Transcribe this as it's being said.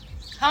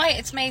Hi,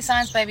 it's me,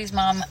 Science Baby's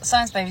mum.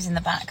 Science Baby's in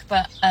the back,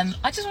 but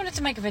I just wanted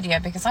to make a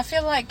video because I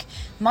feel like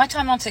my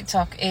time on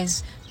TikTok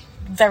is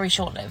very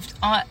short-lived.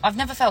 I've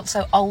never felt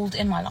so old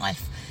in my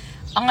life.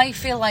 I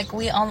feel like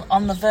we are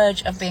on the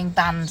verge of being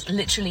banned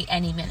literally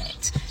any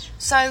minute.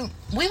 So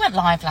we went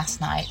live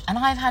last night and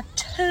I've had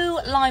 2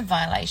 live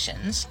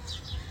violations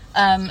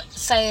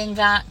saying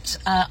that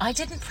I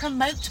didn't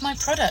promote my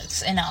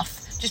products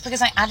enough just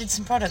because I added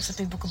some products that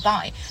people could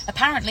buy.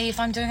 Apparently, if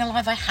I'm doing a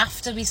live, I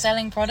have to be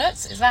selling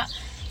products. Is that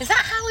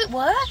how it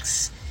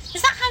works?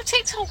 Is that how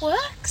TikTok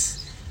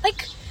works?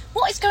 Like,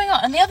 what is going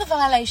on? And the other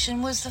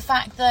violation was the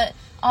fact that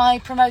I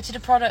promoted a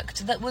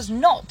product that was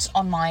not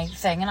on my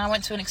thing and I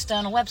went to an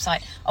external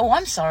website. Oh,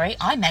 I'm sorry,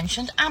 I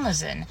mentioned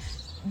Amazon.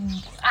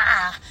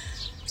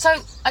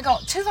 So I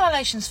got 2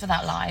 violations for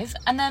that live,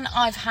 and then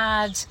I've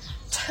had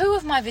 2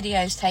 of my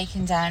videos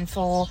taken down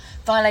for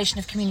violation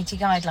of community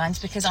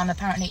guidelines because I'm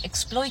apparently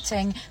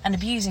exploiting and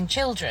abusing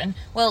children.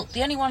 Well,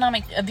 the only one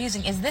I'm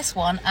abusing is this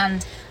one,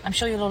 and I'm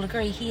sure you'll all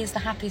agree he is the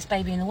happiest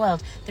baby in the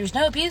world. There is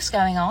no abuse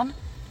going on,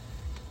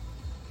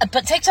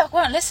 but TikTok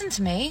won't listen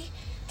to me,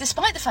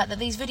 despite the fact that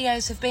these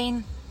videos have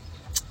been,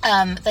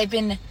 they've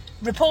been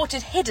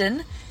reported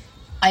hidden.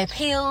 I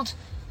appealed,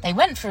 they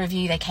went for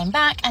review, they came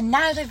back, and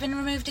now they've been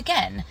removed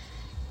again.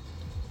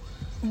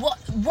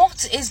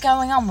 What is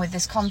going on with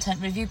this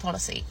content review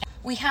policy?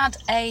 We had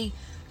a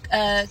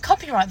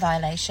copyright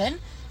violation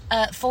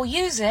for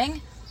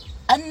using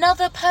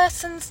another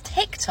person's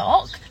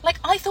TikTok. Like,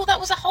 I thought that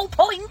was the whole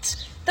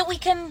point, that we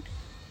can,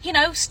 you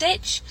know,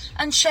 stitch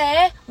and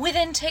share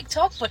within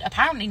TikTok, but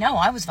apparently no,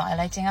 I was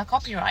violating our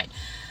copyright.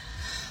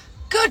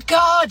 Good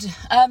God!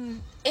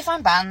 If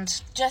I'm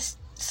banned, just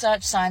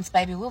search Science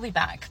Baby, we'll be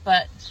back.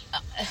 But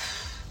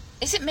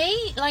is it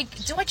me?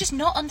 Like, do I just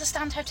not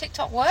understand how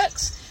TikTok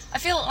works? I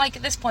feel like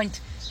at this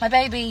point, my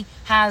baby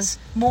has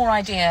more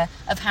idea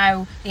of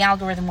how the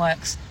algorithm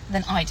works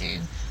than I do.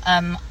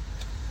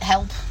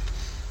 Help.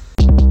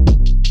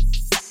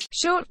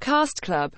 Short Cast Club